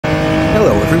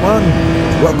Hello everyone,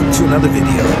 welcome to another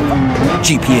video.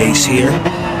 GPA's here.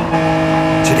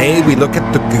 Today we look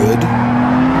at the good,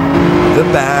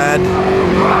 the bad,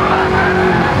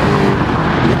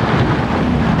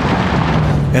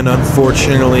 and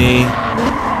unfortunately,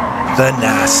 the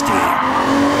nasty.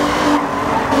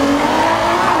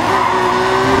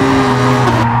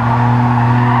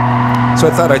 So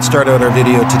I thought I'd start out our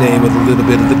video today with a little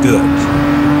bit of the good.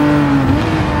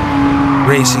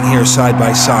 Racing here side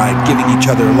by side, giving each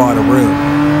other a lot of room.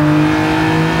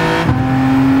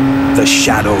 The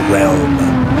Shadow Realm.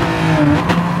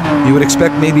 You would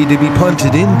expect maybe to be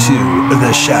punted into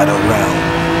the Shadow Realm,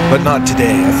 but not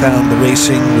today. I found the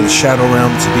racing with Shadow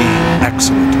Realm to be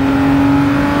excellent.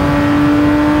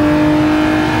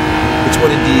 It's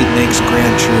what indeed makes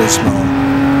Gran Turismo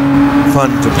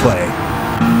fun to play.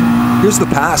 Here's the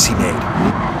pass he made.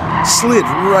 Slid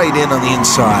right in on the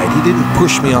inside. He didn't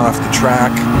push me off the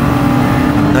track.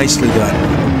 Nicely done.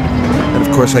 And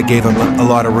of course I gave him a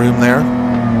lot of room there.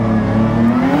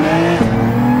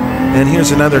 And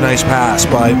here's another nice pass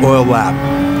by Oil Lap.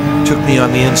 Took me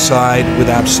on the inside with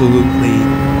absolutely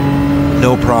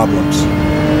no problems.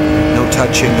 No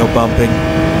touching, no bumping.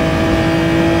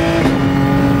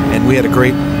 And we had a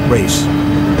great race.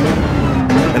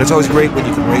 And it's always great when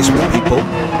you can race with people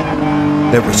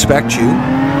that respect you.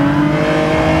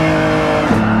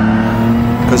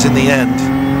 Because in the end,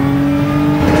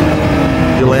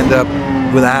 you'll end up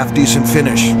with a half-decent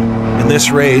finish. In this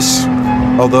race,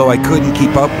 although I couldn't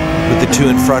keep up with the two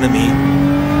in front of me,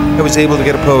 I was able to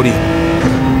get a podium.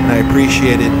 And I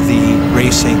appreciated the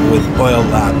racing with Oil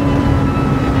Lap.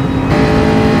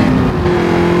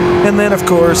 And then, of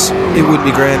course, it would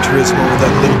be Gran Turismo with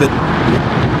a little bit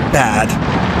bad.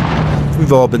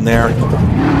 We've all been there.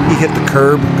 He hit the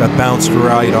curb, got bounced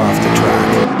right off the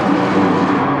track.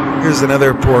 Here's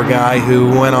another poor guy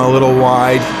who went a little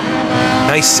wide.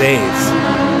 Nice save.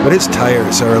 But his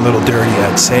tires are a little dirty,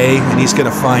 I'd say. And he's going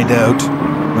to find out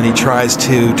when he tries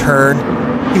to turn.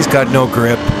 He's got no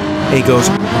grip. He goes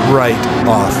right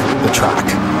off the track.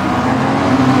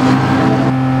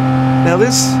 Now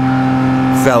this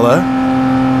fella,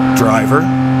 driver,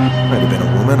 might have been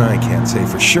a woman, I can't say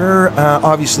for sure,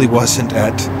 obviously wasn't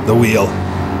at the wheel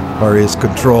or his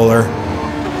controller.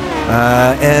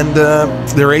 And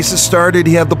the race has started.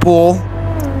 He had the pole,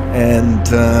 and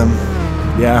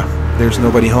yeah, there's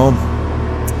nobody home.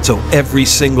 So every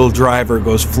single driver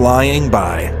goes flying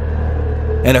by.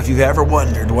 And if you've ever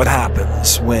wondered what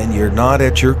happens when you're not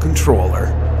at your controller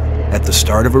at the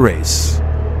start of a race,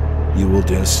 you will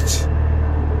just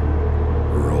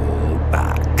roll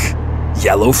back.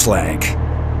 Yellow flag.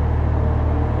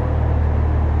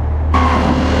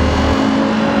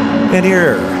 And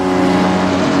here,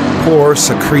 poor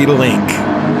Secreta Link.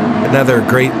 Another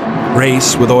great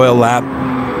race with Oil Lap,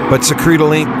 but Secreta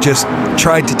Link just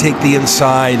tried to take the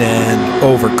inside and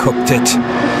overcooked it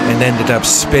and ended up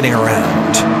spinning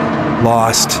around.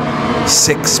 Lost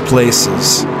 6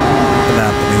 places in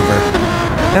that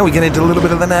maneuver. Now we get into a little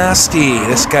bit of the nasty.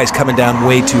 This guy's coming down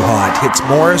way too hot. Hits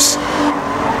Morris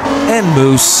and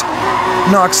Moose.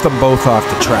 Knocks them both off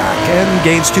the track and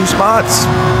gains 2 spots.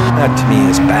 That to me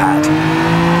is bad.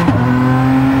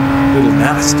 Little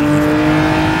nasty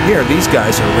even. Here, these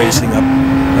guys are racing up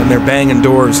and they're banging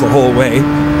doors the whole way.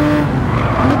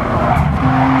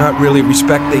 Not really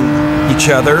respecting each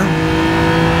other.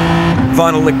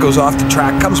 Vonnelich goes off the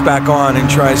track, comes back on and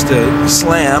tries to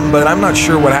slam, but I'm not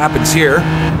sure what happens here.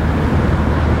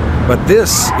 But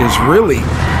this is really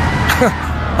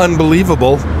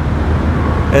unbelievable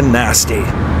and nasty.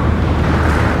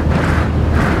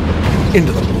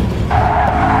 Into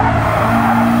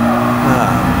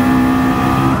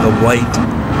the white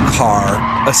car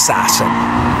assassin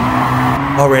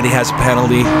already has a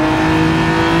penalty,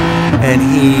 and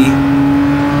he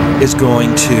is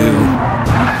going to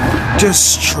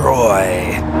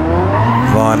destroy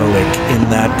Vonnelich in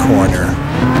that corner.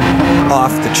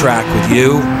 Off the track with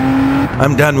you.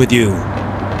 I'm done with you.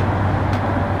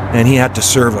 And he had to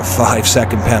serve a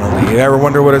 5-second penalty. You ever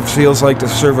wonder what it feels like to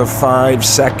serve a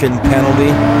 5-second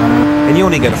penalty? And you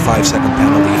only get a 5-second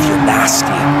penalty if you're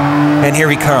nasty. And here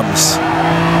he comes.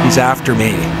 He's after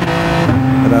me.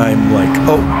 And I'm like,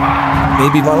 oh,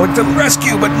 maybe Vonnelich to the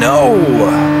rescue, but no.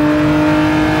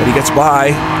 But he gets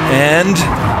by and,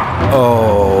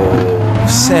 oh,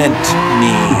 sent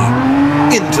me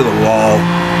into the wall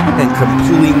and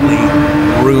completely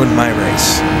ruined my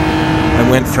race. I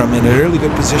went from in a really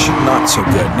good position, not so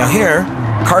good. Now here,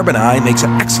 Carbonai makes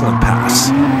an excellent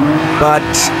pass, but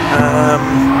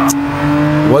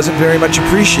wasn't very much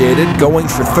appreciated, going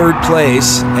for 3rd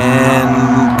place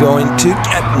and going to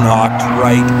get knocked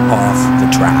right off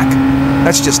the track.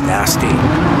 That's just nasty.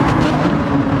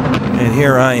 And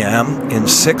here I am in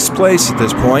 6th place at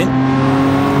this point.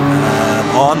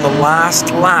 On the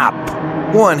last lap.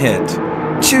 1 hit,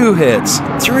 2 hits,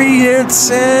 3 hits,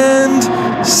 and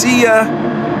see ya.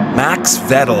 Max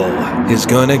Vettel is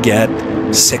going to get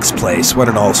 6th place. What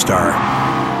an all-star.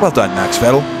 Well done, Max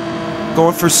Vettel.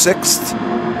 Going for 6th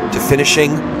to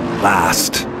finishing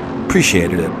last.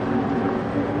 Appreciated it.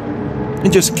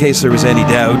 And just in case there was any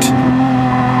doubt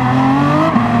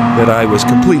that I was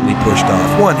completely pushed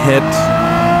off. 1 hit,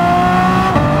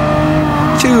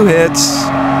 2 hits,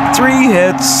 3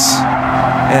 hits,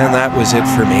 and that was it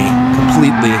for me.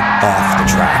 Completely off the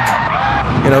track.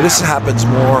 You know, this happens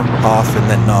more often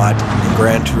than not in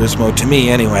Gran Turismo, to me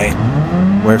anyway,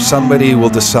 where somebody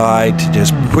will decide to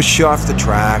just push you off the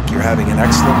track. You're having an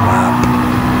excellent lap,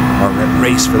 or a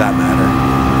race for that matter,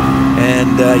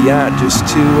 and yeah, just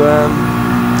to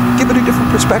give it a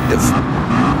different perspective.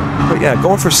 But yeah,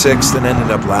 going for 6th and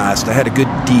ended up last. I had a good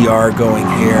DR going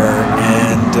here,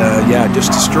 and yeah,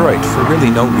 just destroyed for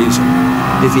really no reason.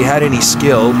 If he had any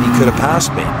skill, he could have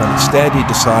passed me, but instead he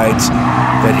decides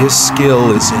that his skill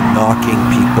is in knocking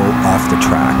people off the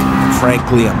track. And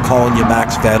frankly, I'm calling you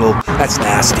Max Vettel. That's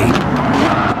nasty.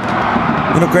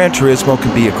 You know, Gran Turismo can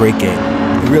be a great game.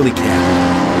 It really can.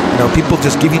 You know, people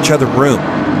just give each other room.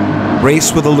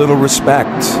 Race with a little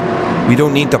respect. We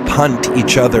don't need to punt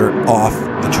each other off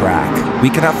the track. We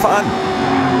can have fun.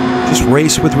 Just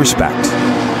race with respect.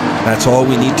 That's all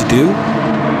we need to do.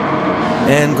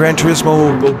 And Gran Turismo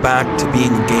will go back to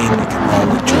being a game we can all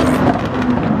enjoy.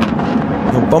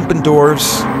 You know, bumping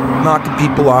doors, knocking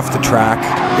people off the track.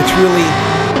 It's really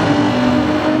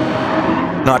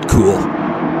not cool.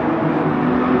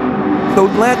 So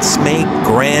let's make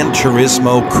Gran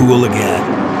Turismo cool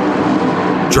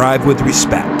again. Drive with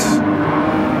respect.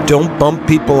 Don't bump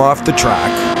people off the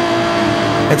track.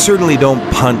 And certainly don't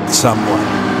punt someone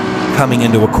coming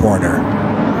into a corner.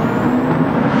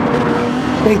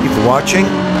 Thank you for watching.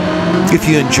 If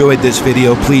you enjoyed this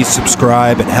video, please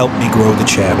subscribe and help me grow the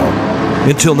channel.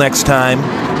 Until next time,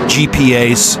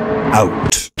 GPA's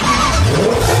out.